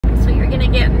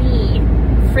get me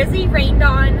frizzy, rained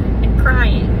on, and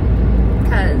crying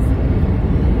because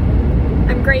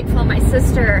I'm grateful my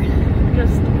sister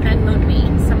just Venmoed me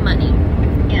some money.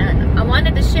 And I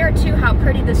wanted to share too how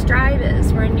pretty this drive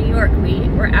is. We're in New York. We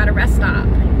were at a rest stop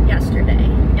yesterday,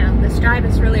 and this drive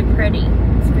is really pretty.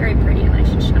 It's very pretty, and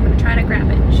I'm gonna try to grab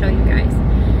it and show you guys.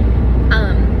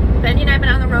 Benji and I have been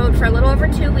on the road for a little over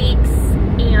 2 weeks,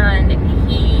 and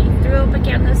he threw up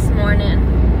again this morning.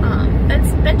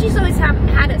 Benji's always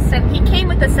had a he came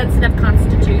with a sensitive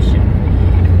constitution.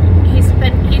 He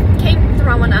came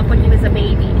throwing up when he was a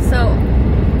baby, so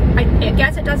I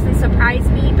guess it doesn't surprise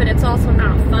me, but it's also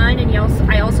not fun. And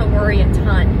I also worry a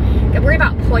ton. I worry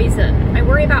about poison. I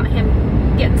worry about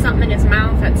him getting something in his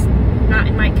mouth that's not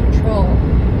in my control.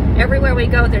 Everywhere we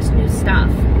go, there's new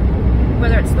stuff.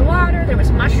 Whether it's the water, there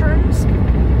was mushrooms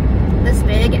this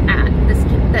big at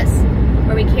this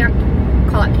where we can't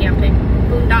call it camping,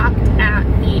 boondocked at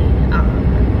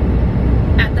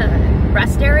the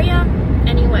rest area.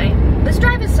 Anyway, this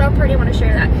drive is so pretty. I want to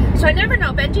share that. So I never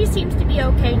know. Benji seems to be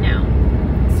okay now.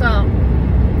 So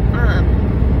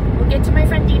we'll get to my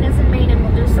friend Dina's in Maine and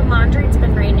we'll do some laundry. It's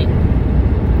been raining,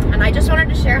 and I just wanted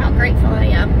to share how grateful I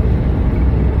am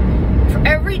for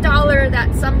every dollar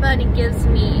that somebody gives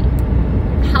me.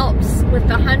 Helps with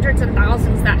the hundreds and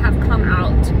thousands that have come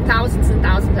out, thousands and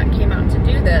thousands that came out to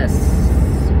do this,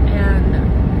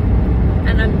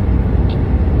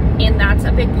 and that's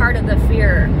a big part of the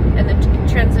fear and the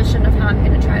transition of how I'm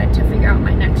going to try to figure out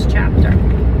my next chapter,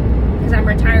 because I'm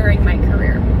retiring my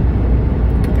career.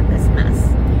 Look at this mess.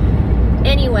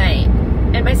 Anyway,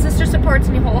 and my sister supports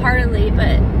me wholeheartedly,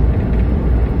 but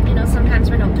you know, sometimes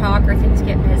we don't talk or things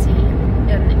get busy,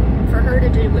 and for her to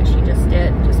do what she just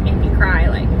did just made me cry,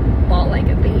 like, bawl like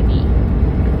a baby.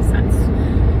 That's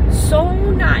so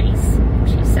nice.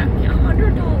 She sent me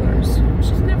 $100.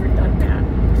 She's never done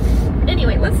that.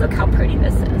 Anyway, let's look how pretty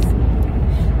this is.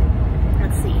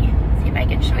 Let's see if I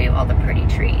can show you all the pretty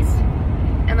trees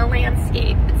and the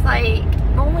landscape. It's like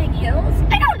rolling hills.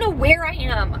 I don't know where I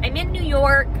am. I'm in New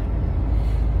York.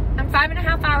 I'm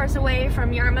 5.5 hours away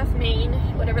from Yarmouth, Maine,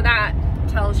 whatever that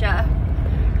tells you.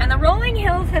 And the rolling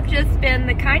hills have just been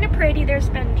the kind of pretty. There's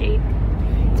Benji.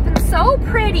 It's been so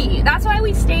pretty. That's why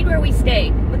we stayed where we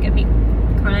stayed. Look at me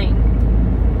crying.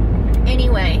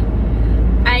 Anyway,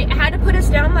 I had to put us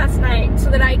down last night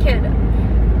so that I could,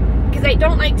 because I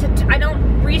don't like to, I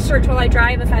don't research while I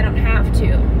drive if I don't have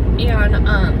to.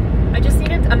 And I just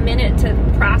needed a minute to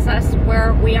process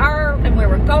where we are and where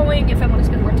we're going. If I want to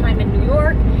spend more time in New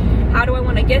York, how do I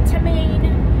want to get to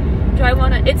Maine? Do I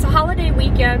want to, it's a holiday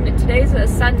weekend. Today's a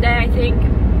Sunday, I think.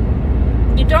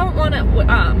 You don't want to,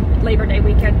 Labor Day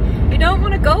weekend. You don't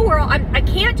want to go where, I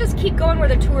can't just keep going where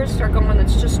the tourists are going.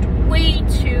 It's just way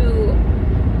too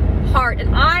hard.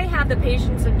 And I have the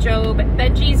patience of Job.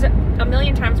 Benji's a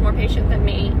million times more patient than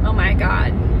me. Oh my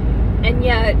God. And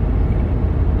yet,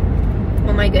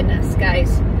 oh my goodness,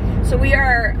 guys. So we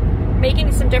are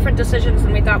making some different decisions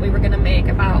than we thought we were going to make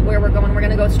about where we're going. We're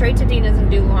going to go straight to Dina's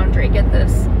and do laundry. Get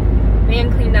this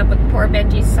man cleaned up with poor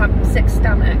Benji's sick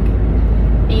stomach.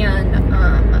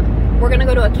 And we're going to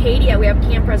go to Acadia. We have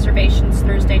camp reservations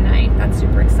Thursday night. That's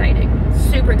super exciting.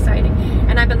 Super exciting.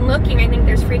 And I've been looking. I think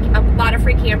there's a lot of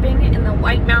free camping in the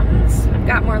White Mountains. I've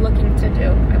got more looking to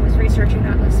do. I was researching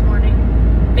that this morning.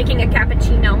 Making a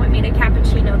cappuccino. I made a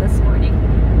cappuccino this morning.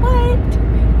 What?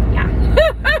 Yeah.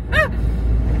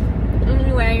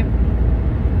 Anyway,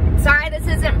 sorry this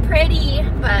isn't pretty,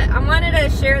 but I wanted to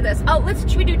share this. Oh,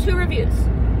 should we do 2 reviews?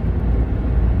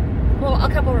 Well, a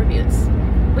couple reviews.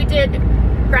 We did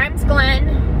Grimes Glen,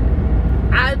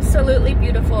 absolutely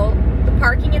beautiful. The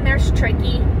parking in there's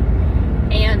tricky,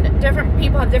 and different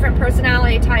people have different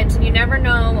personality types, and you never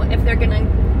know if they're gonna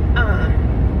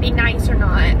be nice or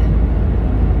not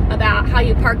about how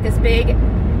you park this big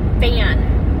van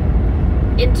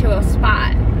into a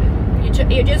spot.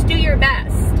 You just do your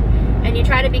best, and you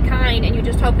try to be kind, and you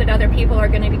just hope that other people are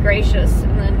going to be gracious.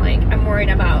 And then, like, I'm worried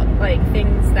about, like,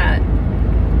 things that,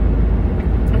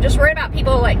 I'm just worried about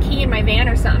people, like, keying my van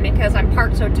or something because I'm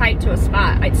parked so tight to a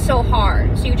spot. It's so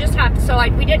hard. So you just have to, so,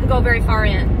 like, we didn't go very far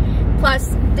in. Plus,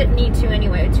 didn't need to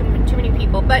anyway, too many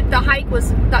people. But the hike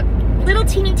was, the little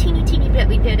teeny bit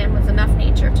we did in was enough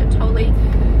nature to totally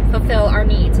fulfill our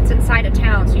needs. It's inside a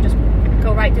town, so you just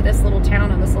go right through this little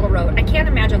town on this little road. I can't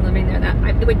imagine living there.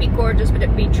 It would be gorgeous, but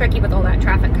it'd be tricky with all that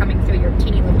traffic coming through your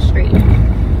teeny little street.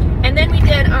 And then we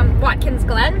did Watkins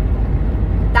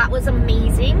Glen. That was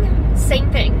amazing. Same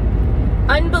thing.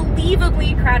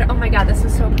 Unbelievably crowded. Oh my God, this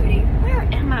is so pretty. Where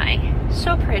am I?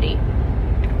 So pretty.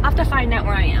 I'll have to find out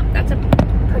where I am. That's a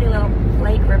pretty little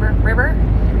lake, river.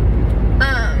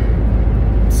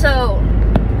 So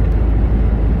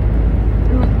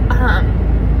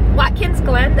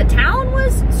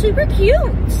super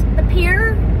cute. The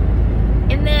pier.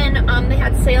 And then they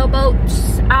had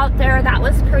sailboats out there. That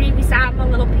was pretty. We sat on the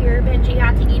little pier. Benji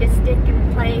got to eat a stick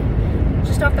and play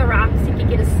just off the rocks. He could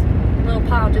get his little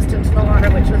paw just into the water,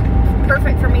 which was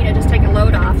perfect for me to just take a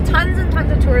load off. Tons and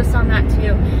tons of tourists on that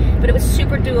too. But it was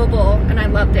super doable and I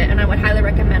loved it. And I would highly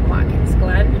recommend Watkins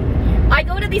Glen. I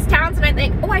go to these towns and I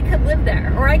think, oh, I could live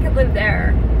there, or I could live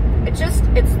there.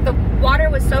 The water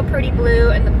was so pretty blue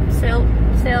and the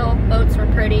sailboats were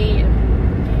pretty.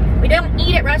 We don't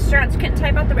eat at restaurants, couldn't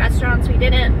type out the restaurants. We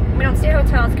don't stay at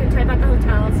hotels, couldn't type out the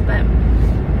hotels, but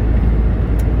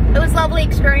it was a lovely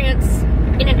experience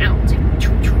in and out.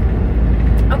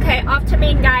 Okay, off to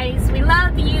Maine, guys. We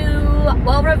love you.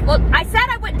 Well, I said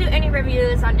I wouldn't do any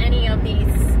reviews on any of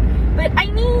these, but I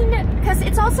mean, because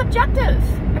it's all subjective.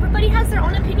 Everybody has their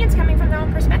own opinions coming from their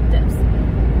own perspectives.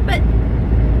 But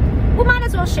we might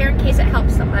as well share in case it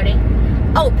helps somebody.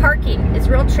 Oh, parking is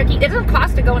real tricky. It doesn't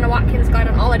cost to go into Watkins Glen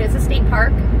at all. It is a state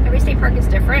park. Every state park is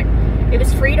different. It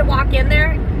was free to walk in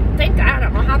there. Thank God. I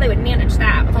don't know how they would manage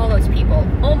that with all those people.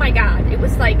 Oh my God. It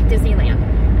was like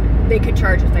Disneyland. They could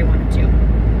charge if they wanted to.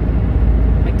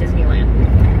 Like Disneyland.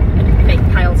 And make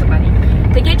piles of money.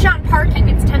 They get you on parking.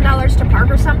 It's $10 to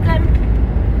park or something.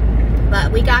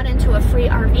 But we got into a free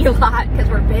RV lot because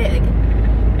we're big.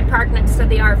 And parked next to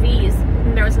the RVs.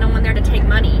 And there was no one there to take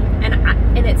money.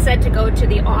 And it said to go to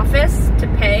the office to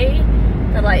pay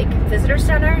the like visitor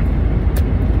center.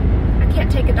 I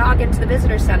can't take a dog into the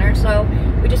visitor center, so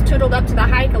we just tootled up to the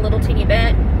hike a little teeny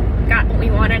bit, got what we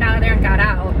wanted out of there and got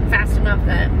out fast enough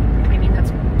that, I mean,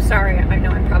 that's, sorry, I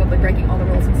know I'm probably breaking all the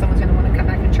rules and someone's gonna want to come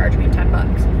back and charge me 10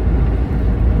 bucks.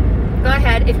 Go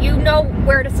ahead, if you know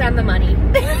where to send the money.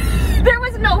 There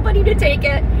was nobody to take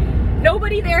it.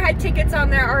 Nobody there had tickets on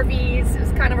their RVs. It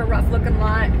was kind of a rough looking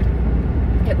lot.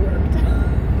 It worked.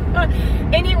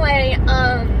 Anyway,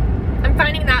 I'm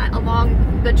finding that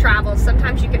along the travel,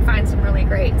 sometimes you can find some really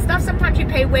great stuff. Sometimes you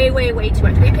pay way, way, way too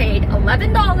much. We paid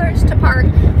 $11 to park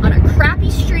on a crappy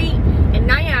street in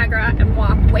Niagara and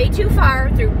walk way too far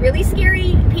through really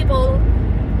scary people,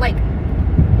 like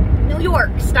New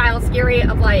York style scary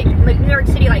of like New York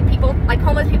City, like people, like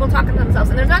homeless people talking to themselves.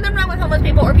 And there's nothing wrong with homeless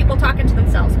people or people talking to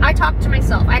themselves. I talked to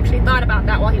myself. I actually thought about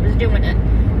that while he was doing it.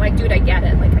 I'm like, dude, I get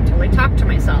it. Like, I totally talked to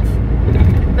myself.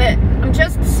 But I'm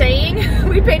just saying,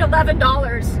 we paid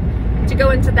 $11 to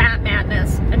go into that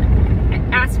madness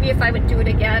and asked me if I would do it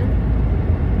again.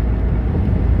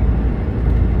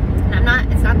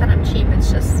 And it's not that I'm cheap,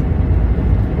 it's just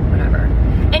whatever.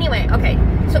 Anyway, okay,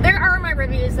 so there are my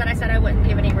reviews that I said I wouldn't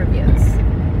give any reviews.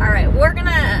 All right, we're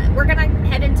gonna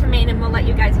head into Maine and we'll let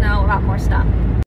you guys know about more stuff.